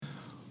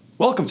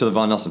Welcome to the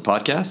Von Nelson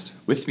Podcast.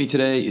 With me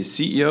today is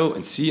CEO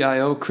and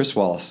CIO Chris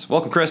Wallace.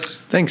 Welcome, Chris.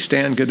 Thanks,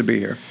 Dan. Good to be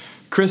here.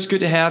 Chris,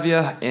 good to have you.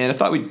 And I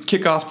thought we'd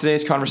kick off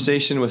today's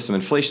conversation with some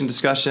inflation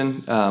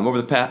discussion.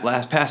 Over the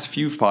past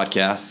few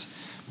podcasts,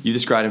 you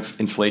described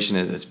inflation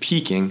as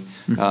peaking.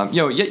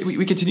 Yet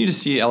we continue to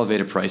see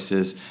elevated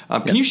prices.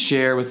 Can you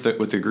share with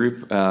the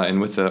group and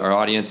with our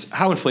audience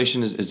how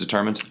inflation is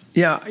determined?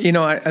 Yeah,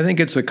 I think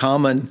it's a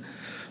common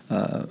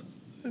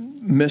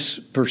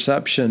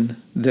misperception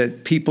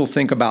that people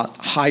think about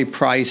high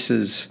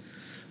prices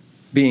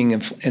being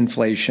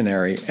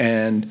inflationary.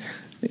 And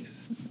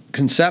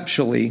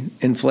conceptually,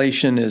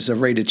 inflation is a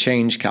rate of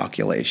change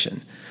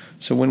calculation.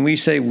 So when we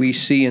say we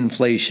see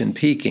inflation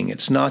peaking,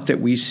 it's not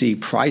that we see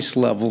price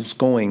levels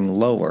going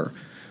lower.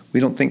 We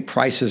don't think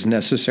prices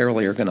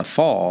necessarily are going to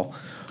fall,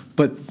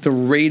 but the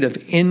rate of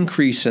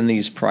increase in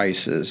these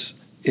prices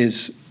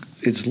is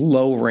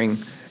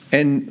lowering.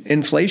 And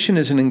inflation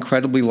is an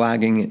incredibly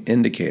lagging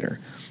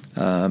indicator.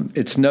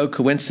 It's no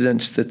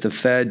coincidence that the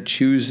Fed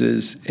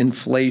chooses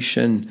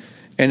inflation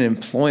and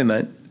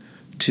employment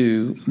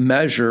to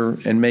measure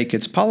and make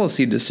its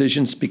policy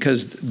decisions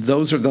because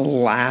those are the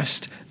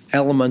last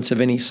elements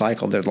of any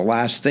cycle. They're the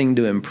last thing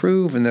to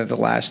improve and they're the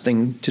last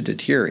thing to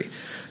deteriorate.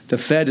 The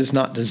Fed is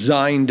not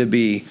designed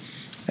to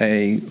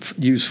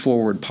use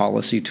forward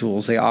policy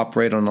tools. They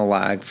operate on a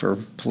lag for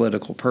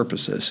political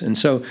purposes. And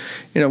so,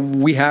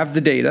 we have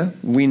the data.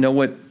 We know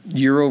what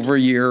year over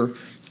year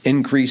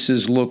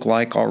increases look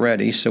like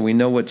already. So we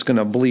know what's going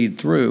to bleed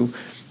through.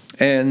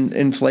 And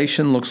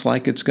inflation looks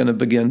like it's going to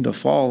begin to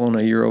fall on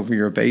a year over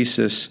year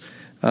basis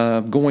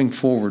going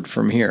forward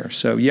from here.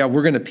 So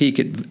we're going to peak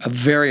at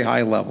very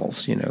high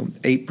levels,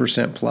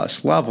 8%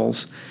 plus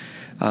levels.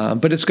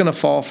 But it's going to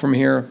fall from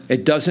here.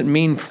 It doesn't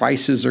mean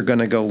prices are going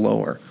to go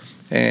lower.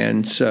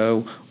 And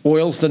so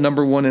oil's the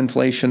number one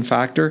inflation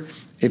factor.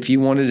 If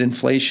you wanted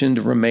inflation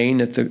to remain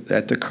at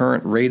the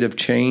current rate of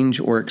change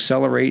or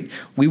accelerate,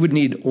 we would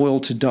need oil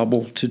to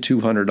double to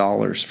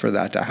 $200 for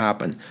that to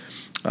happen.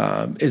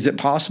 Is it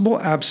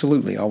possible?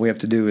 Absolutely. All we have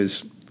to do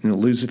is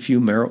lose a few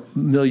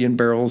million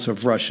barrels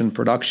of Russian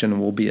production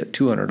and we'll be at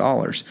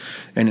 $200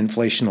 and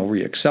inflation will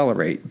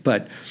reaccelerate.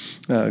 But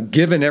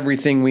given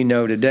everything we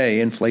know today,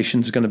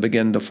 inflation is going to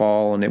begin to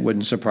fall, and it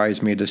wouldn't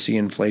surprise me to see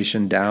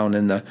inflation down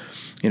in the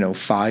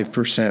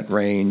 5%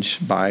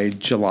 range by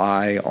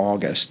July,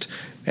 August.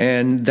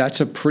 And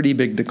that's a pretty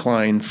big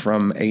decline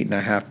from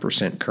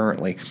 8.5%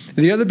 currently.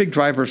 The other big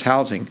driver is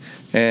housing,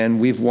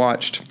 and we've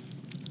watched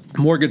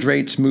mortgage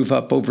rates move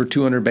up over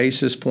 200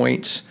 basis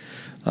points.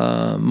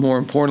 More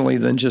importantly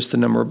than just the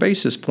number of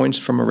basis points,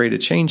 from a rate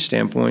of change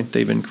standpoint,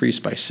 they've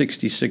increased by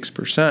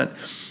 66%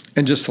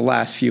 in just the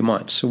last few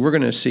months. So we're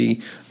going to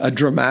see a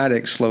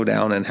dramatic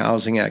slowdown in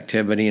housing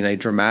activity and a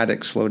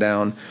dramatic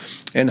slowdown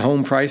in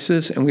home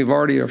prices. And we've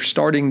already are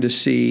starting to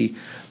see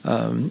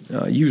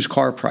used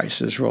car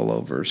prices roll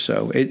over.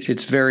 So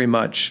it's very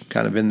much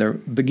kind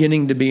of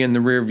beginning to be in the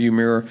rearview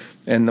mirror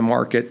in the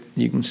market.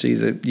 You can see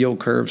the yield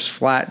curves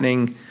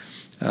flattening.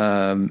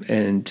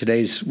 And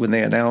today's when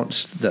they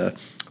announced the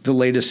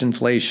latest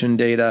inflation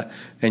data,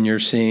 and you're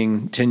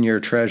seeing 10-year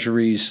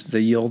treasuries, the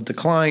yield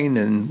decline,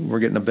 and we're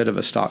getting a bit of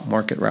a stock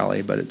market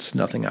rally, but it's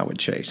nothing I would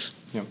chase.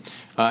 Yeah.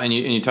 And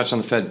you touched on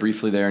the Fed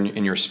briefly there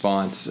in your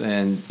response.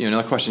 And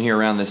another question here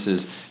around this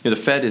is, the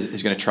Fed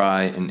is going to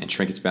try and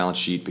shrink its balance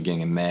sheet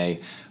beginning in May.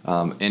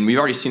 And we've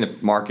already seen the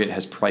market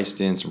has priced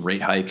in some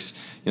rate hikes.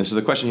 So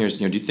the question here is,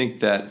 do you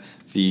think that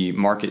the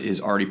market is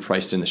already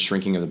priced in the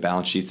shrinking of the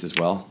balance sheets as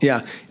well?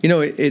 Yeah.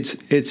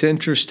 It's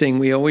interesting.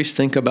 We always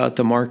think about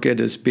the market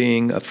as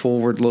being a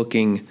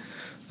forward-looking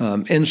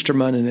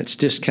instrument, and it's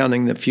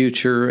discounting the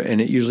future, and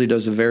it usually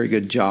does a very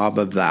good job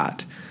of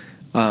that.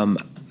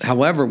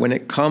 However, when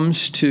it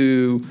comes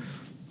to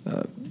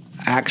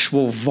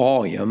actual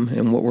volume,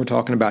 and what we're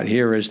talking about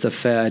here is the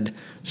Fed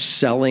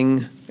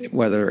selling,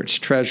 whether it's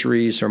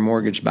treasuries or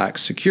mortgage-backed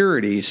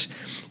securities,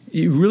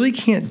 you really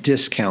can't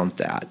discount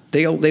that.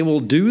 They will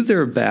do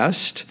their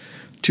best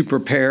to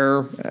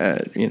prepare,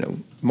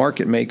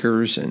 market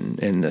makers and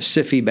the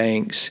SIFI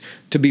banks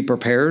to be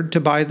prepared to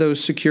buy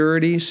those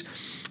securities.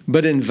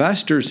 But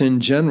investors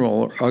in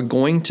general are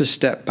going to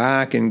step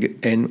back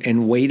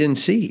and wait and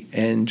see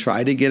and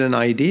try to get an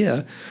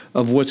idea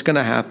of what's going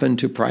to happen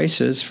to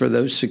prices for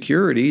those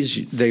securities.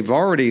 They've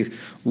already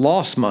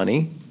lost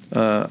money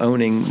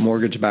owning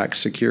mortgage-backed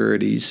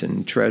securities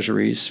and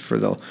treasuries for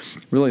the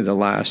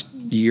last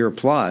year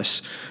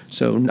plus.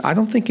 So I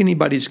don't think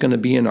anybody's going to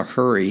be in a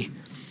hurry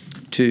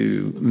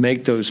to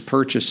make those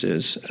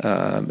purchases,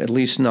 at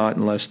least not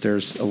unless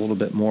there's a little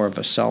bit more of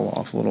a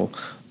sell-off, a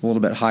little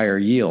bit higher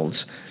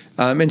yields.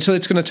 And so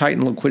it's going to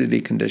tighten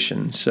liquidity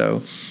conditions.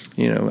 So,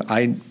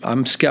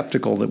 I'm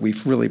skeptical that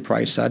we've really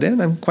priced that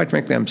in. Quite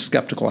frankly, I'm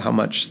skeptical how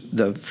much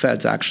the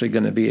Fed's actually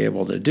going to be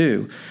able to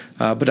do.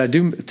 But I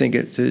do think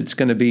it's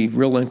going to be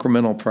real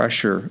incremental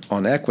pressure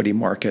on equity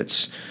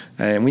markets,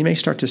 and we may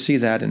start to see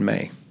that in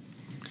May.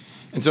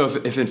 And so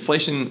if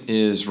inflation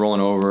is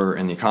rolling over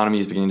and the economy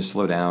is beginning to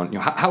slow down,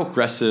 how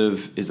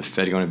aggressive is the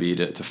Fed going to be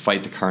to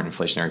fight the current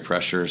inflationary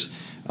pressures?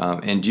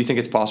 And do you think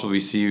it's possible we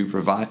see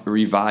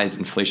revised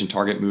inflation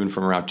target moving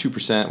from around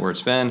 2% where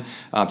it's been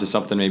to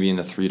something maybe in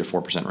the 3 to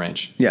 4%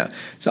 range? Yeah.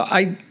 So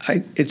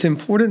it's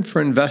important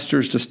for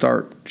investors to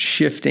start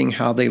shifting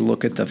how they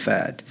look at the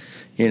Fed.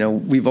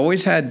 We've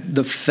always had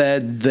the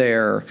Fed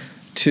there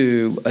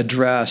to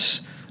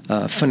address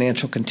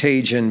financial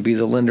contagion, be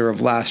the lender of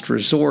last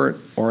resort,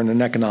 or in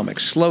an economic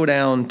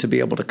slowdown to be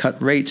able to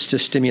cut rates to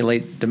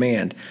stimulate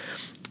demand.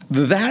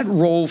 That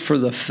role for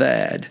the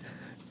Fed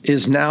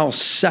is now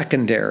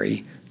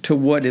secondary to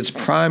what its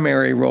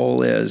primary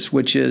role is,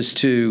 which is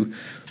to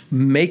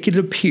make it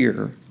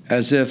appear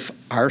as if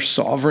our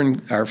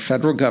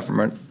federal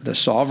government, the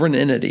sovereign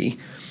entity,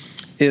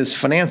 is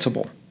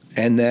financeable,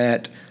 and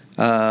that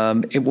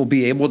it will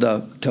be able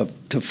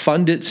to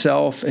fund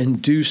itself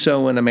and do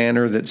so in a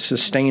manner that's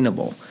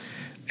sustainable.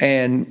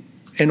 And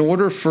in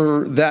order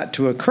for that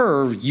to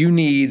occur, you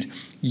need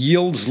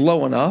yields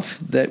low enough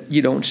that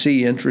you don't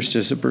see interest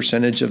as a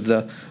percentage of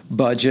the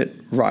budget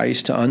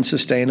rise to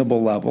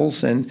unsustainable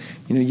levels. And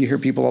you hear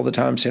people all the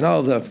time saying,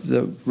 "Oh,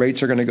 the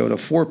rates are going to go to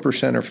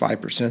 4% or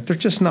 5%." They're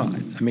just not.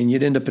 I mean,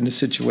 you'd end up in a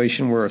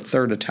situation where a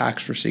third of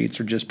tax receipts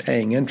are just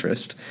paying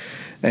interest.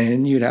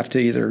 And you'd have to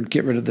either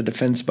get rid of the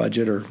defense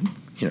budget or,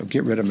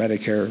 get rid of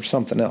Medicare or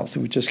something else. It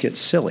would just get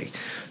silly.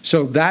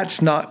 So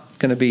that's not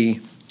going to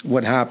be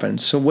what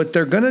happens. So what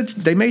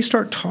they may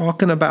start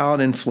talking about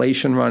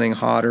inflation running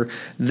hotter.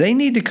 They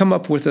need to come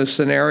up with a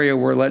scenario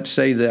where, let's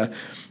say,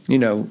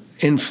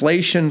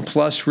 inflation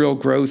plus real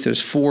growth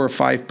is 4 or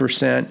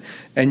 5%,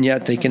 and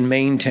yet they can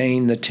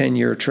maintain the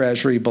 10-year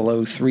Treasury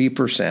below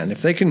 3%.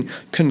 If they can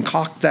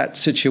concoct that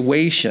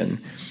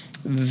situation,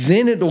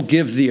 then it'll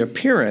give the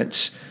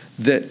appearance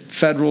that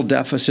federal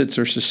deficits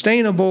are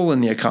sustainable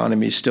and the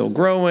economy is still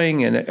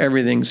growing and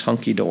everything's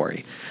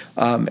hunky-dory.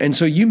 And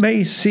so you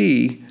may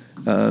see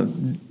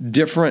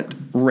different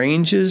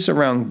ranges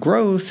around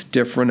growth,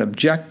 different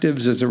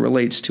objectives as it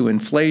relates to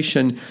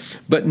inflation.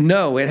 But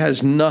no, it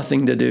has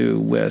nothing to do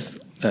with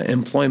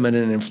employment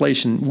and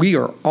inflation. We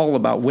are all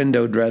about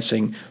window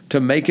dressing to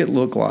make it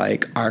look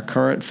like our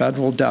current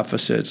federal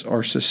deficits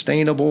are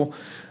sustainable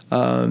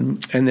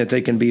and that they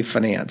can be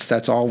financed.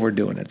 That's all we're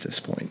doing at this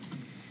point.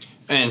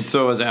 And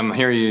so as I'm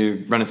hearing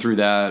you running through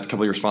that, a couple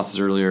of your responses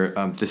earlier,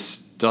 this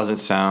doesn't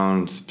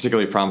sound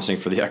particularly promising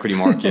for the equity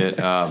market.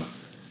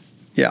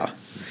 Yeah.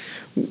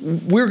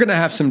 We're going to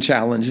have some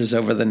challenges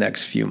over the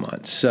next few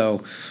months.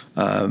 So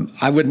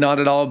I would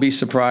not at all be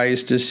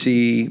surprised to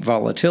see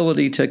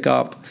volatility tick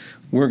up.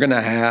 We're going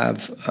to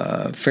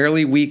have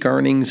fairly weak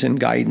earnings and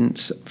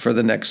guidance for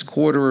the next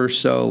quarter or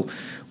so.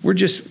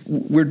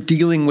 We're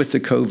dealing with the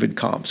COVID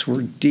comps.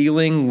 We're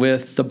dealing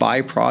with the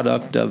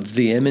byproduct of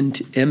the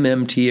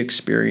MMT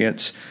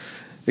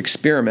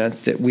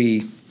experiment that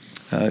we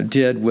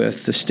did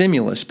with the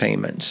stimulus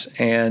payments.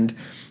 And,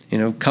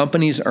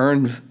 companies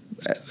earned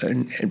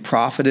and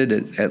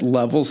profited at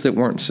levels that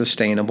weren't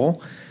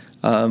sustainable.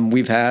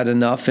 We've had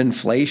enough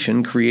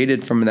inflation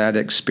created from that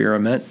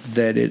experiment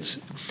that it's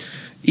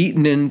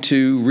eaten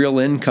into real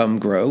income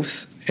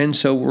growth. And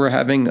so we're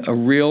having a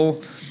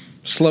real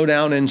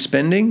slowdown in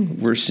spending.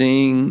 We're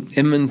seeing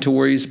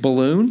inventories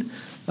balloon,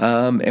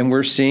 and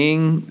we're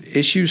seeing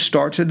issues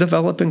start to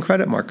develop in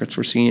credit markets.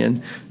 We're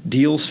seeing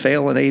deals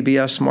fail in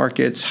ABS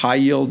markets,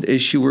 high-yield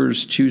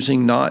issuers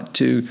choosing not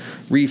to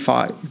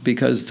refi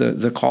because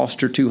the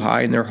costs are too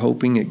high and they're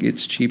hoping it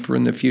gets cheaper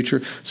in the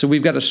future. So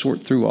we've got to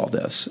sort through all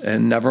this,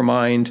 and never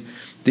mind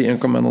the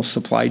incremental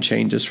supply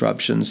chain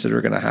disruptions that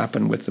are going to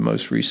happen with the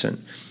most recent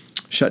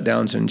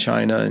shutdowns in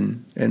China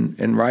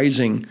and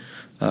rising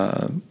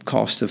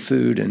cost of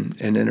food and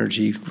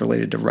energy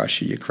related to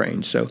Russia,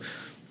 Ukraine. So,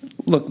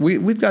 look,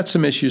 we've got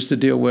some issues to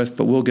deal with,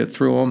 but we'll get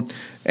through them.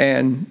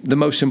 And the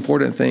most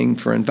important thing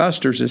for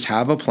investors is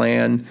have a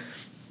plan.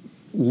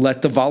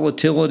 Let the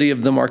volatility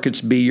of the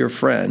markets be your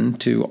friend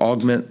to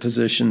augment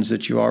positions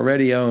that you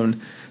already own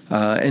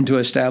and to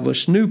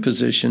establish new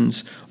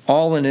positions,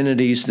 all in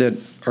entities that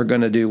are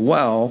going to do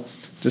well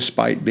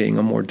despite being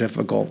a more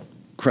difficult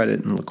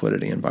credit and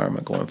liquidity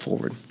environment going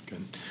forward.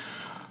 Good.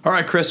 All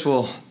right, Chris.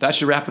 Well, that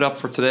should wrap it up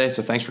for today.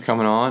 So thanks for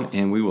coming on,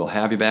 and we will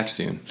have you back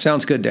soon.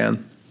 Sounds good,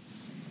 Dan.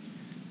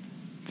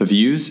 The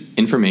views,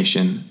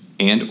 information,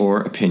 and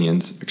or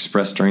opinions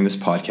expressed during this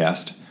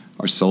podcast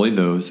are solely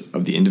those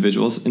of the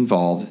individuals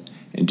involved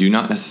and do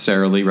not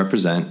necessarily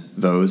represent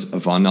those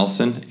of Vaughan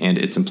Nelson and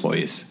its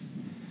employees.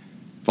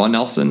 Vaughan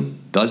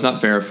Nelson does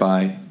not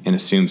verify and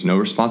assumes no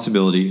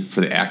responsibility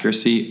for the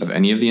accuracy of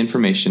any of the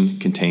information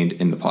contained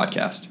in the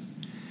podcast.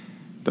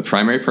 The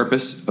primary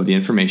purpose of the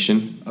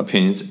information,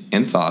 opinions,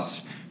 and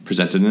thoughts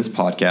presented in this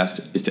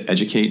podcast is to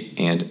educate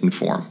and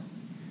inform.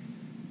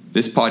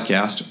 This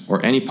podcast,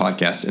 or any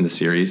podcast in the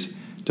series,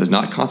 does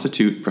not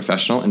constitute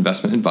professional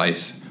investment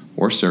advice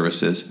or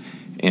services,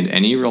 and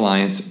any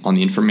reliance on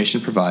the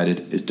information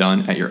provided is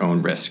done at your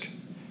own risk.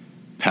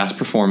 Past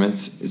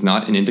performance is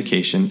not an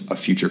indication of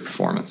future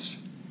performance.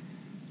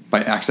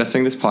 By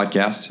accessing this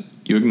podcast,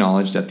 you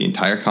acknowledge that the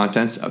entire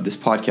contents of this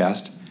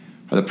podcast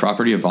are the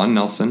property of Vaughan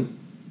Nelson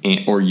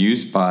or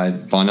used by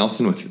Vaughan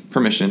Nelson with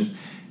permission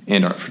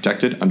and are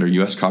protected under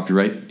U.S.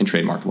 copyright and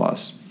trademark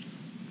laws.